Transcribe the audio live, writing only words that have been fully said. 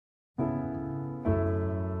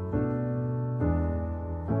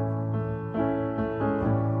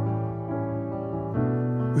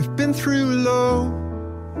been through low,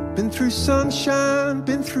 been through sunshine,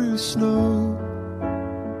 been through snow.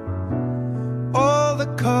 All the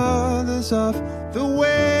colors of the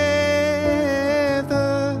weather.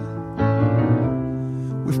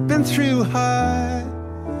 We've been through high,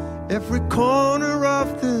 every corner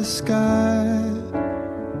of the sky,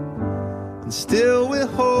 and still we're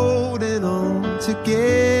holding on together.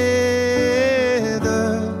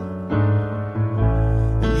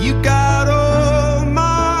 And you got all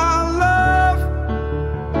my love,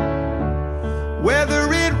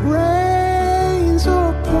 whether it rains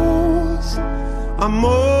or pours, I'm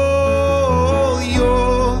all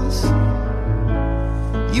yours.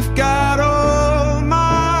 You've got all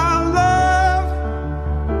my love,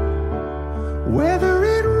 whether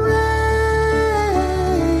it rains,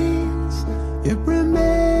 it remains.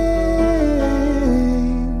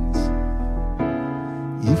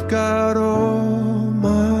 You've got all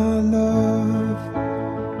my love.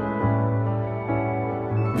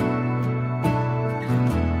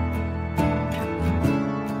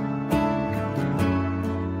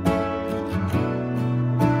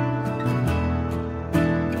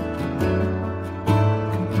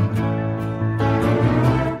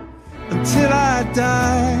 Until I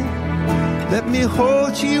die, let me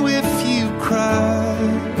hold you if you cry.